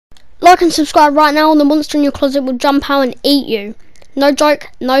like and subscribe right now, and the monster in your closet will jump out and eat you. No joke,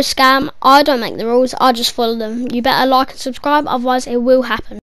 no scam. I don't make the rules, I just follow them. You better like and subscribe, otherwise it will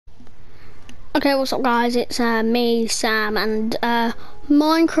happen. Okay, what's up guys, it's me, Sam, and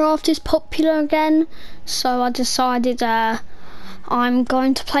Minecraft is popular again, so I decided I'm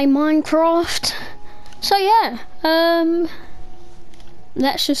going to play Minecraft. So yeah,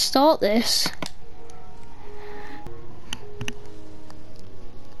 let's just start this.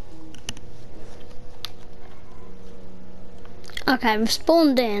 Okay, we've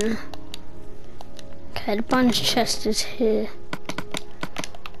spawned in. Okay, the bonus chest is here.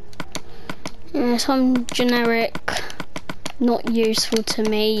 Yeah, some generic, not useful to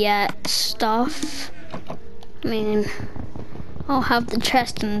me yet stuff. I mean, I'll have the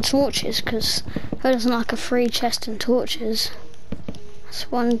chest and torches, because who doesn't like a free chest and torches?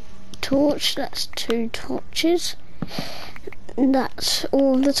 That's one torch, that's two torches. That's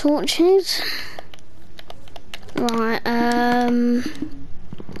all the torches. Right,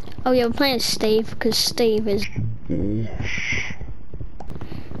 oh yeah, we're playing Steve, because Steve is...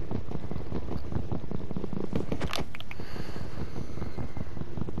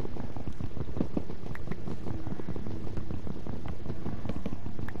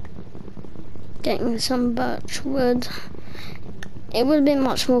 getting some birch wood. It would have been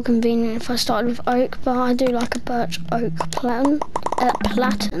much more convenient if I started with oak, but I do like a birch oak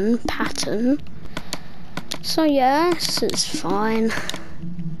pattern. So yes, it's fine.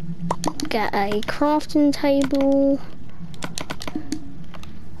 Get a crafting table.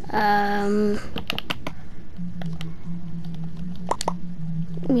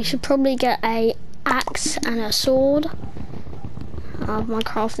 We should probably get a axe and a sword. I have my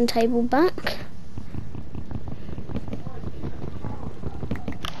crafting table back.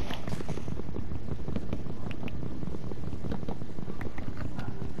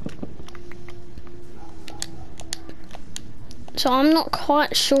 So I'm not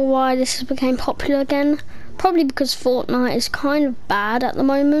quite sure why this has become popular again. Probably because Fortnite is kind of bad at the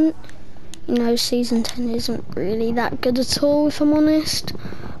moment. You know, Season 10 isn't really that good at all, if I'm honest.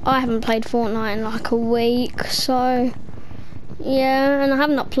 I haven't played Fortnite in like a week, so... yeah, and I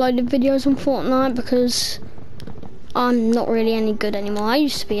haven't uploaded videos on Fortnite because I'm not really any good anymore. I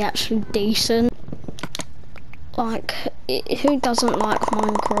used to be actually decent. Like, who doesn't like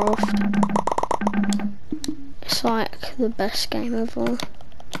Minecraft? It's like the best game ever.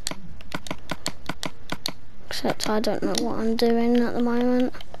 Except I don't know what I'm doing at the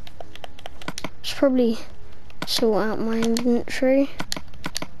moment. Should probably sort out my inventory.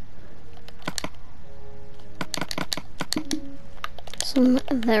 Some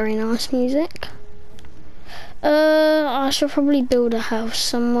very nice music. I should probably build a house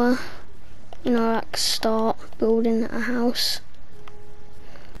somewhere. You know, like start building a house.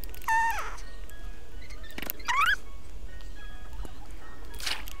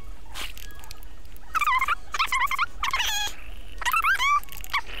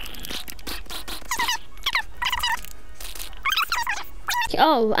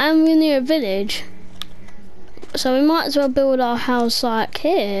 Oh, and we're near a village. So we might as well build our house like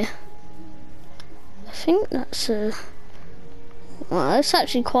here. I think that's a... well, that's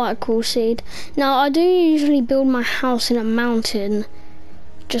actually quite a cool seed. Now, I do usually build my house in a mountain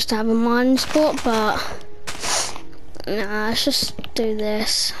just to have a mining spot, but... nah, let's just do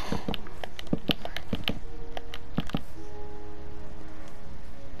this.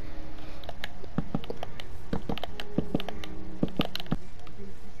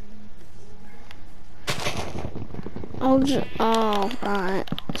 oh, right.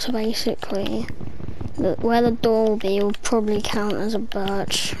 So basically, where the door will be will probably count as a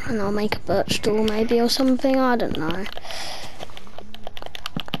birch, and I'll make a birch door maybe or something, I don't know.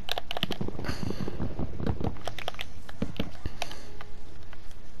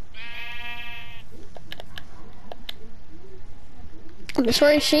 I'm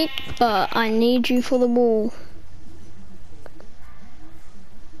sorry, sheep, but I need you for the wall.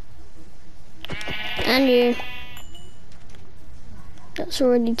 And you. That's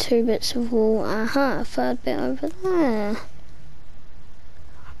already 2 bits of wall. Aha, a third bit over there.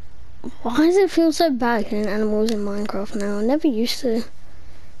 Why does it feel so bad killing animals in Minecraft now? I never used to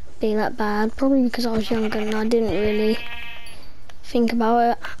be that bad. Probably because I was younger and I didn't really think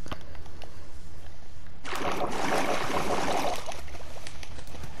about it.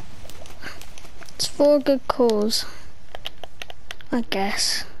 It's for a good cause, I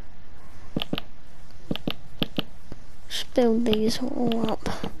guess. Just build these all up.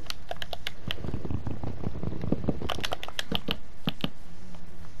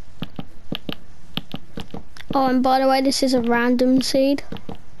 Oh, and by the way, this is a random seed.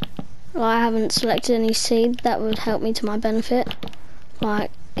 I haven't selected any seed that would help me to my benefit,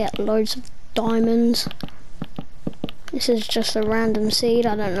 like get loads of diamonds. This is just a random seed.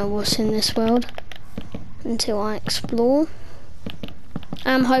 I don't know what's in this world until I explore.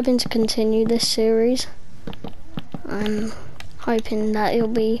 I'm hoping to continue this series. I'm hoping that it'll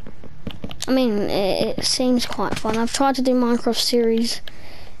be, I mean, it seems quite fun. I've tried to do Minecraft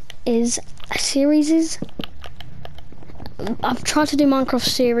I've tried to do Minecraft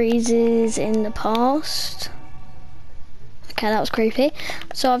series in the past. Okay, that was creepy.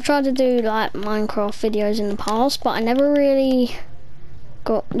 So I've tried to do like Minecraft videos in the past, but I never really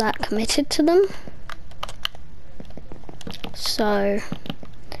got that committed to them. So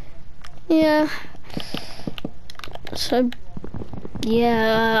yeah. So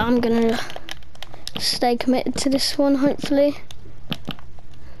yeah, I'm gonna stay committed to this one, hopefully.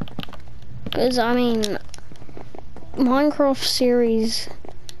 Because I mean, Minecraft series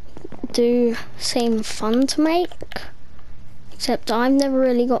do seem fun to make, except I've never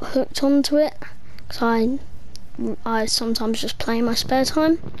really got hooked onto it, because I sometimes just play in my spare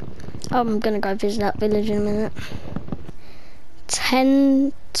time. I'm gonna go visit that village in a minute.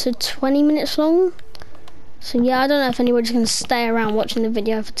 10 to 20 minutes long. So yeah, I don't know if anybody's gonna stay around watching the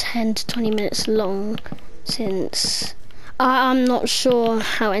video for 10 to 20 minutes long, since I'm not sure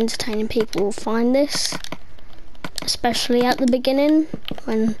how entertaining people will find this, especially at the beginning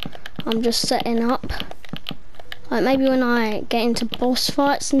when I'm just setting up. Like maybe when I get into boss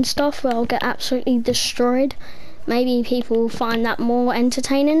fights and stuff where I'll get absolutely destroyed, maybe people will find that more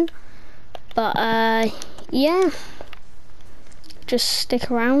entertaining. But yeah, just stick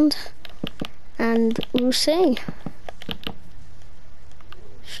around and we'll see.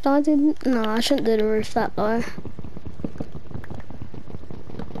 Should I do? No, I shouldn't do the roof that low.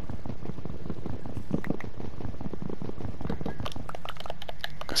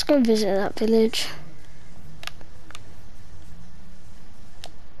 Let's go visit that village.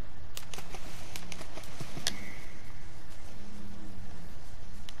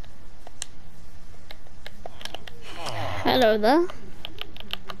 Hello there.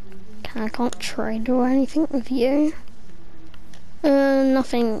 I can't trade or anything with you.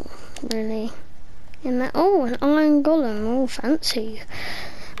 Nothing really in that. Oh, an iron golem. Oh, fancy.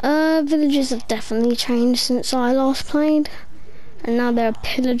 Villages have definitely changed since I last played. And now there are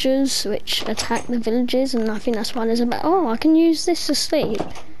pillagers which attack the villages, and I think that's why there's a bit. Oh, I can use this to sleep.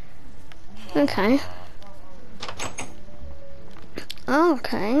 Okay. Oh,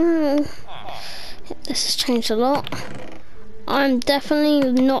 okay. This has changed a lot. I'm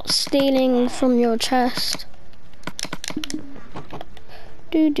definitely not stealing from your chest.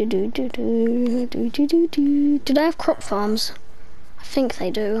 Do. Do they have crop farms? I think they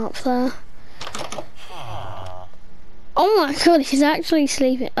do up there. Oh my god, he's actually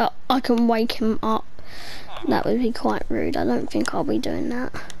sleeping. Oh, I can wake him up. That would be quite rude. I don't think I'll be doing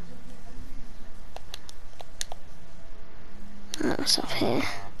that. What's up here?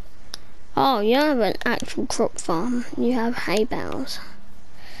 Oh, you have an actual crop farm. You have hay bales.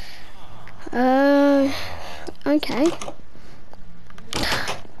 Okay.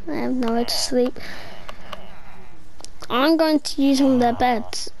 They have nowhere to sleep. I'm going to use one of their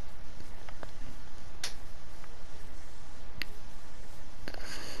beds.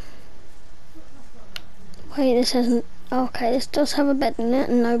 Wait, this hasn't. Okay, this does have a bed in it,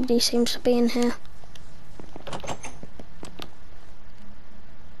 and nobody seems to be in here.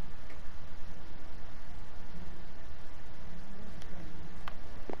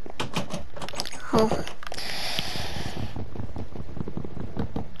 Oh.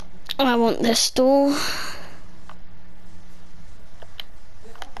 I want this door.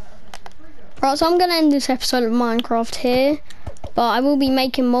 Right, so I'm going to end this episode of Minecraft here, but I will be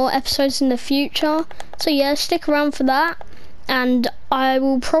making more episodes in the future. So yeah, stick around for that, and I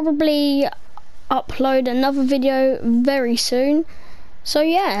will probably upload another video very soon. So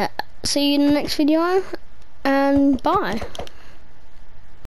yeah, see you in the next video, and bye.